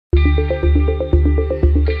I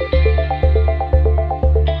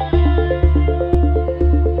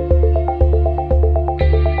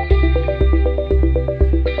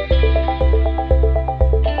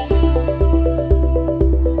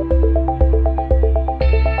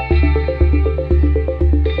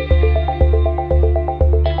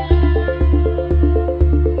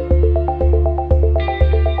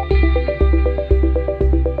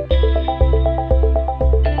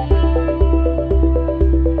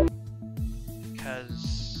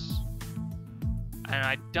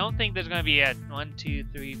don't think there's going to be a 1, 2,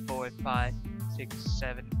 3, 4, 5, 6,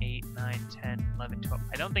 7, 8, 9, 10, 11, 12.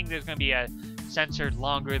 I don't think there's going to be a sensor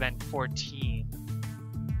longer than 14.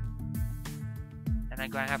 And I'm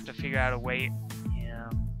going to have to figure out a way. Yeah.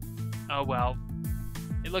 Oh well.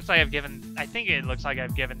 It looks like I've given. I think it looks like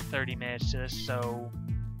I've given 30 minutes to this, so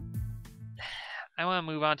I want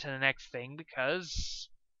to move on to the next thing because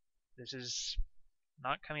this is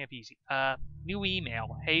not coming up easy. New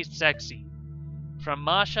email. Hey, sexy. From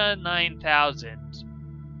Masha9000,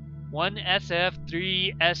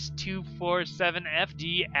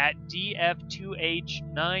 1SF3S247FD at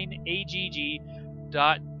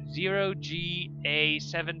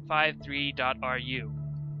df2h9agg.0ga753.ru.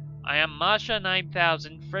 I am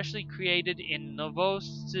Masha9000, freshly created in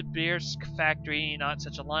Novosibirsk factory not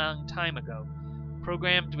such a long time ago,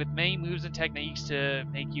 programmed with many moves and techniques to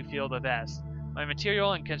make you feel the best. My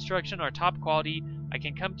material and construction are top quality. I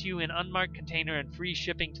can come to you in unmarked container and free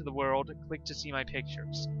shipping to the world. Click to see my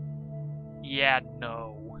pictures. Yeah,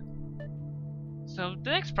 no. So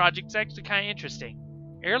the next project's actually kind of interesting.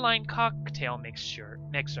 Airline cocktail mixer.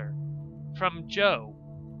 From Joe.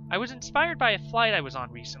 I was inspired by a flight I was on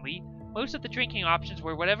recently. Most of the drinking options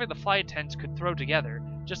were whatever the flight attendants could throw together,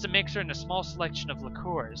 just a mixer and a small selection of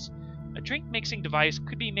liqueurs. A drink mixing device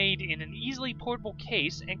could be made in an easily portable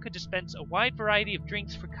case and could dispense a wide variety of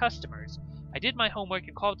drinks for customers. I did my homework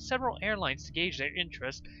and called several airlines to gauge their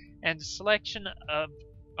interest, and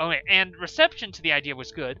reception to the idea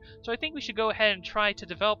was good, so I think we should go ahead and try to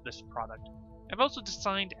develop this product. I've also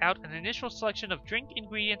designed out an initial selection of drink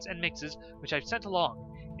ingredients and mixes, which I've sent along.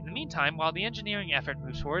 In the meantime, while the engineering effort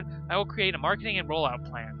moves forward, I will create a marketing and rollout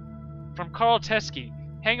plan. From Carl Teskey.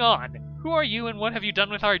 Hang on. Who are you and what have you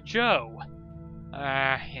done with our Joe?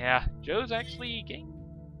 Yeah, Joe's actually getting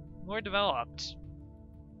more developed.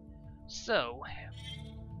 So,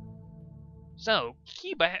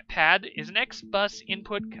 keypad is an X-bus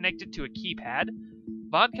input connected to a keypad.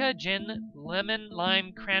 Vodka, gin, lemon,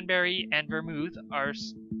 lime, cranberry, and vermouth are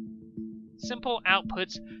simple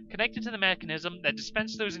outputs connected to the mechanism that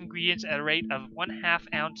dispense those ingredients at a rate of 1/2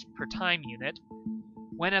 ounce per time unit.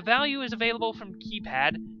 When a value is available from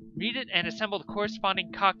keypad, read it and assemble the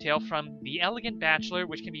corresponding cocktail from The Elegant Bachelor,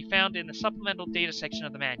 which can be found in the supplemental data section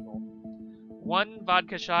of the manual. 1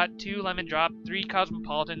 vodka shot, 2 lemon drop, 3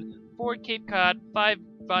 cosmopolitan, 4 Cape Cod, 5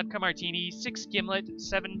 vodka martini, 6 gimlet,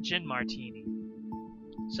 7 gin martini.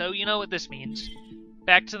 So you know what this means.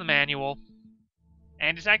 Back to the manual.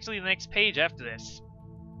 And it's actually the next page after this.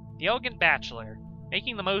 The Elegant Bachelor,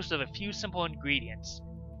 making the most of a few simple ingredients.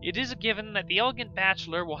 It is a given that the Elegant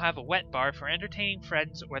Bachelor will have a wet bar for entertaining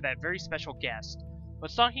friends or that very special guest,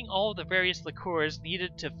 but stocking all of the various liqueurs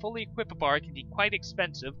needed to fully equip a bar can be quite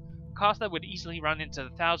expensive, a cost that would easily run into the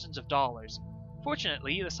thousands of dollars.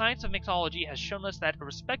 Fortunately, the science of mixology has shown us that a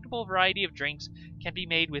respectable variety of drinks can be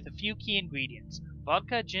made with a few key ingredients: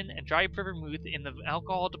 vodka, gin, and dry vermouth in the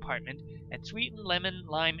alcohol department, and sweetened lemon,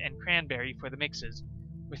 lime, and cranberry for the mixes.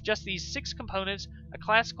 With just these 6 components, a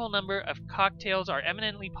classical number of cocktails are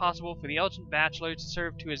eminently possible for the Elegant Bachelor to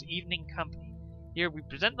serve to his evening company. Here we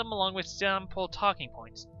present them along with sample talking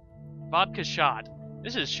points. Vodka shot.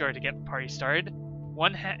 This is sure to get the party started.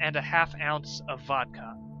 1.5 ounce of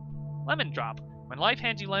vodka. Lemon drop. When life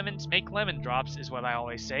hands you lemons, make lemon drops, is what I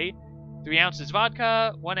always say. 3 ounces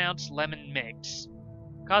vodka, 1 ounce lemon mix.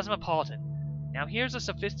 Cosmopolitan. Now here's a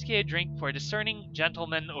sophisticated drink for a discerning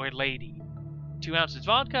gentleman or lady. 2 ounces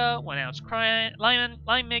vodka, 1 ounce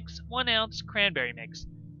lime mix, 1 ounce cranberry mix.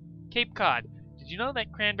 Cape Cod. Did you know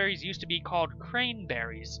that cranberries used to be called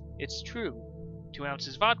craneberries? It's true. 2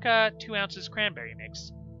 ounces vodka, 2 ounces cranberry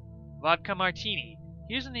mix. Vodka martini.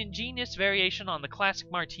 Here's an ingenious variation on the classic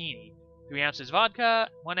martini. 3 ounces vodka,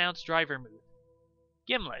 1 ounce dry vermouth.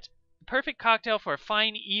 Gimlet. The perfect cocktail for a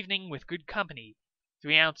fine evening with good company.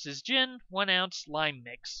 3 ounces gin, 1 ounce lime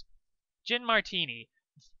mix. Gin martini.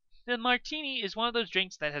 The martini is one of those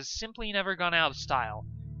drinks that has simply never gone out of style.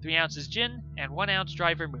 3 ounces gin and 1 ounce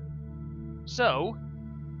dry vermouth. So,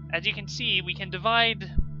 as you can see, we can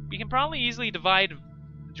probably easily divide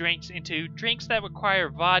drinks into drinks that require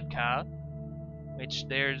vodka, which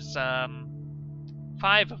there's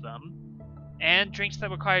 5 of them. And drinks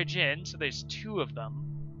that require gin, so there's 2 of them.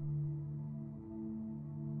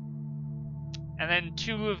 And then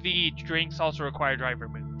 2 of the drinks also require driver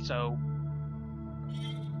move, so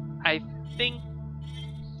I think,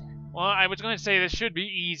 well, I was going to say this should be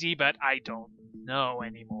easy, but I don't know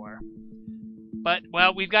anymore. But,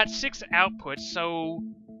 well, we've got 6 outputs, so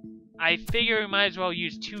I figure we might as well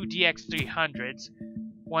use 2 DX300s.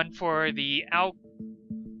 One for the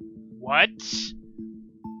What?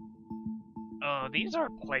 Oh, these are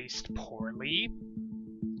placed poorly.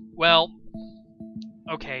 Well,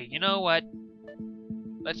 okay, you know what?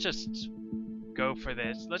 Let's just go for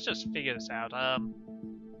this. Let's just figure this out.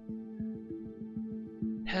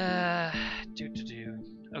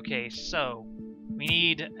 Okay, so we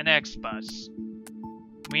need an X bus.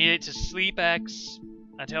 We need it to sleep X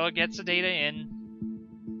until it gets the data in.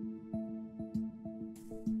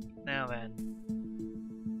 Now then.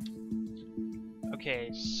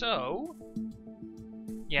 Okay, so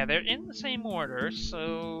yeah, they're in the same order,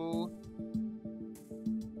 so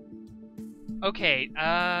okay,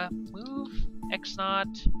 move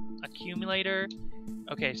X0 accumulator.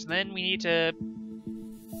 Okay, so then we need to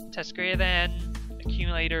test greater than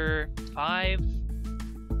accumulator 5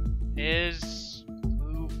 is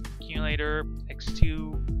move accumulator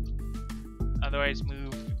X2, otherwise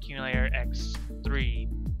move accumulator X3.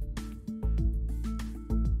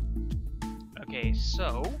 Okay,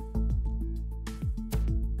 so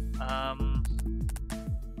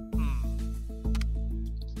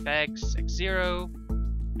X0.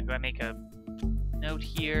 I'm gonna make a note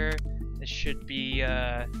here. This should be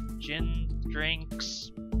gin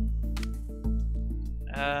drinks.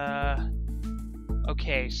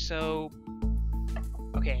 Okay, so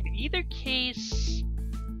okay, in either case,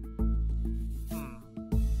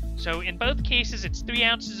 so in both cases it's 3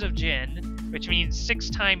 ounces of gin, which means 6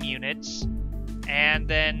 time units, and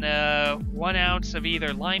then 1 ounce of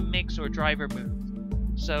either lime mix or driver move.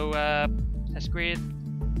 So that's greater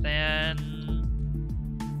than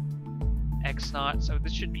X0. So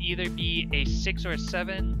this should either be a 6 or a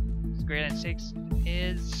 7. It's greater than 6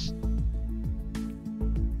 is.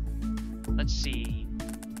 Let's see.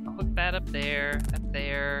 I'll hook that up there,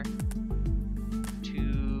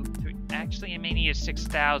 2, 3. Actually, I may need a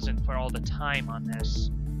 6,000 for all the time on this.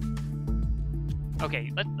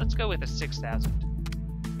 Okay, let's go with a 6,000.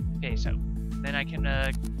 Okay, so then I can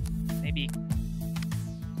maybe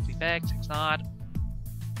sleep X, X0.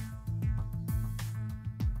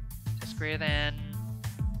 Test greater than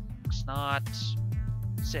X0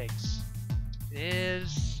 6. It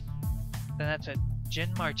is. Then that's a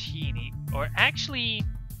gin martini. Or actually,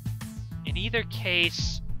 in either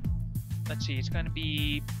case, let's see, it's going to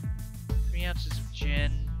be 3 ounces of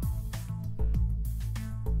gin.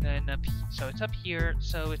 Then so it's up here.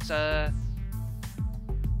 So it's a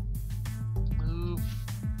move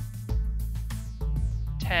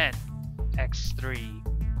 10 X3,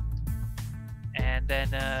 and then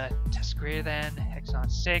test greater than X0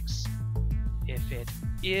 6. If it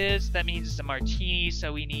is, that means it's a martini.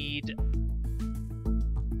 So we need.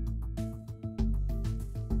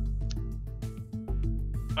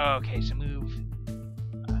 Okay, so move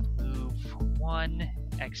 1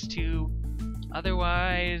 X2.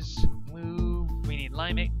 Otherwise, we need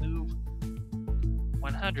Limate, move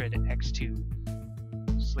 100 X2.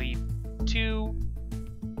 Sleep 2,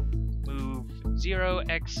 move 0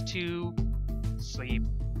 X2. Sleep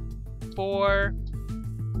 4,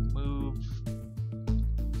 move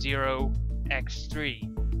 0 X3.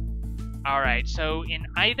 Alright, so in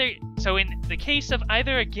the case of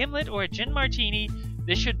either a gimlet or a gin martini,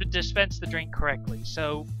 this should dispense the drink correctly.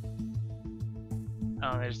 So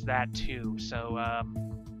oh, there's that too. So,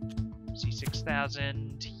 see,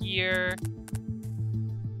 6,000 here.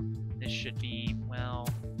 This should be, well,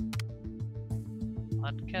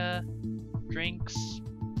 vodka, drinks.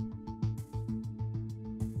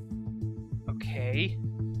 Okay.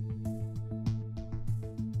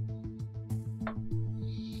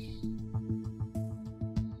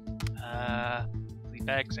 Sleep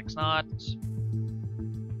X, X0.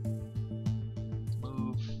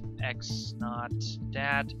 X0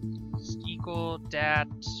 dat is equal dat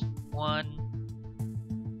 1.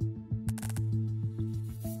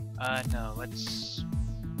 No, let's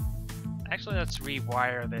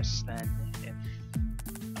rewire this then, if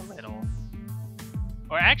a little.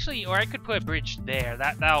 Or I could put a bridge there.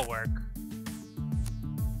 That'll work.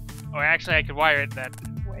 Or actually, I could wire it that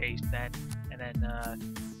way then, and then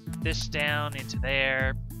this down into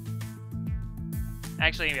there.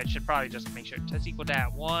 Actually, I should probably just make sure test equal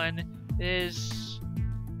dat 1 is,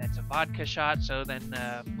 that's a vodka shot, so then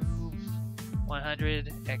move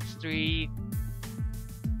 100 X3,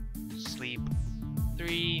 sleep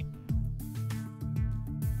 3.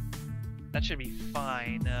 That should be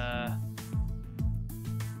fine.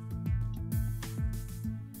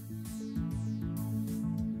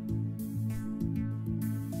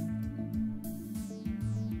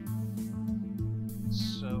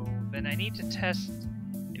 So then I need to test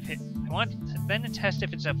if it. I want then to test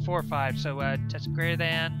if it's a 4 or 5. So test greater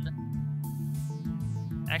than.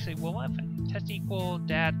 Actually, well, what if I test equal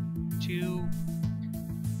dat 2?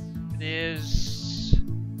 It is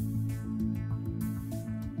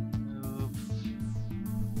move.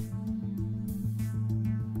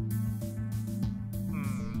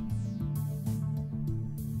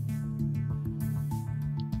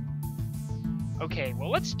 Okay, well,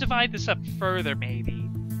 let's divide this up further, maybe.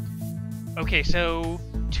 Okay, so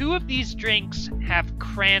 2 of these drinks have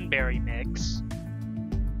cranberry mix,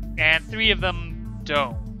 and 3 of them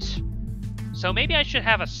don't. So maybe I should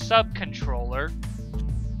have a sub-controller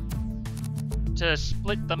to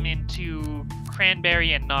split them into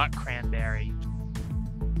cranberry and not cranberry.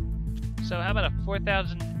 So how about a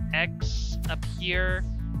 4000X up here?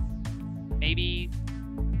 Maybe.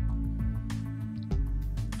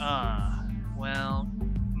 Well.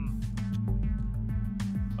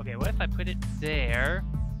 Okay, what if I put it there?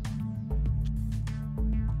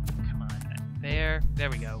 Come on, there. There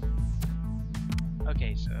we go.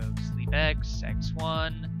 Okay, so sleep X,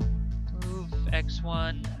 X1, move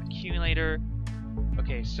X1, accumulator.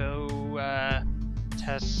 Okay, so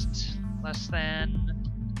test less than,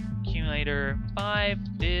 accumulator 5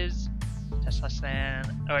 is test less than,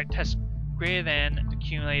 alright, test greater than,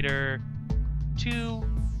 accumulator 2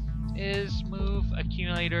 is move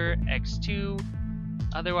accumulator X2,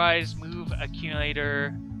 otherwise move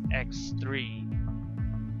accumulator X3.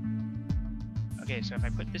 Okay, so if I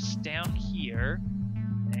put this down here,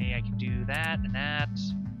 hey, I can do that and that.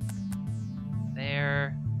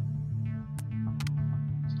 There.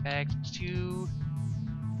 X2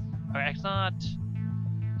 or X naught.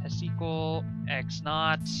 Test equal X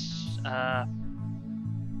naught.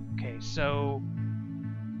 Okay, so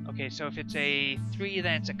if it's a 3,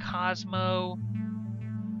 then it's a Cosmo.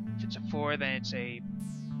 If it's a 4, then it's a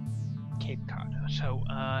Cape Cod. So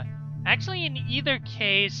actually, in either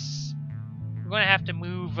case, we're going to have to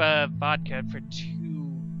move vodka for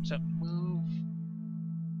 2. So move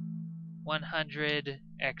 100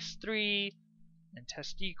 X3 and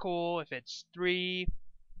test equal if it's 3.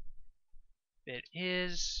 If it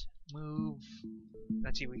is, move.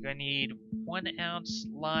 Let's see, we're going to need 1 ounce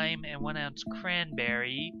lime and 1 ounce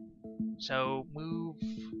cranberry. So move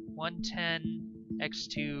 110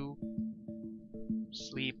 X2,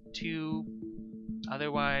 sleep 2.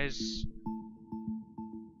 Otherwise,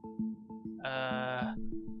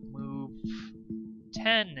 move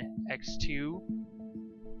 10 X2.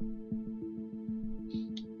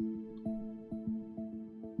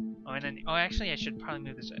 Oh, and then, oh, actually, I should probably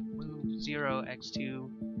move this. Move 0 X2.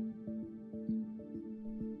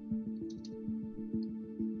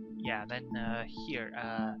 Yeah, then here,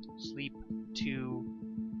 sleep 2.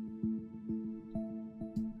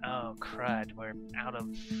 Oh, crud, we're out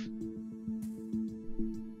of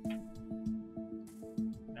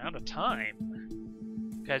time.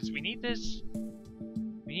 Because we need this.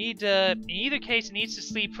 We need, in either case, it needs to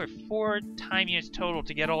sleep for 4 time units total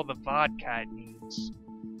to get all the vodka it needs.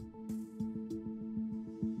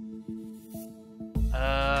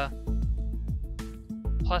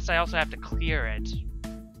 Plus I also have to clear it.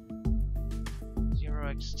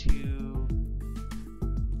 0x2.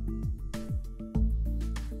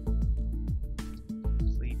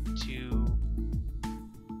 Sleep 2.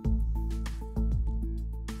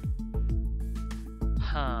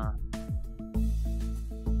 Huh.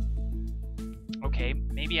 Okay,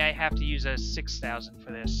 maybe I have to use a 6000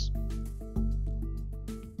 for this.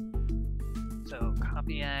 So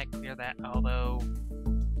copy that, clear that, although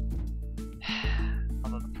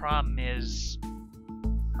the problem is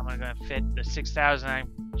how am I going to fit the 6000 I'm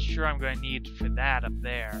sure I'm going to need for that up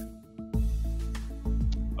there.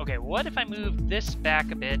 Okay, what if I move this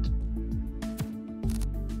back a bit?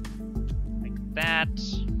 Like that.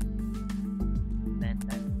 Then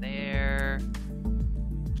that there.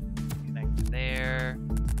 Connect to there.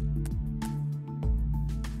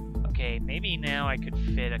 Okay, maybe now I could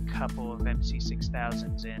fit a couple of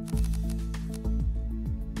MC6000s in.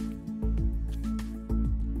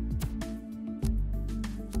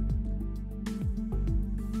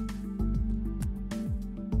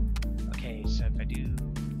 Okay, so if I do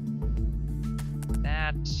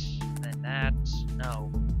that, then that,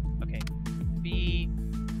 no. Okay, B.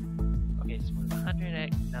 Okay, so move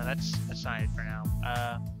 100X. No, that's not it for now.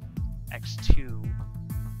 X2.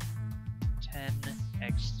 10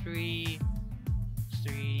 X3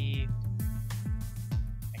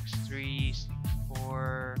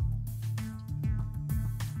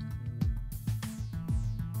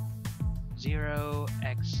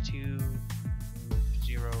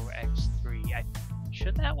 X3.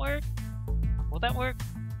 Should that work? Will that work?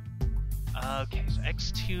 Okay, so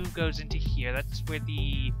X2 goes into here. That's where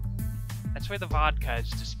the vodka is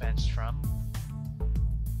dispensed from.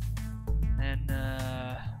 And then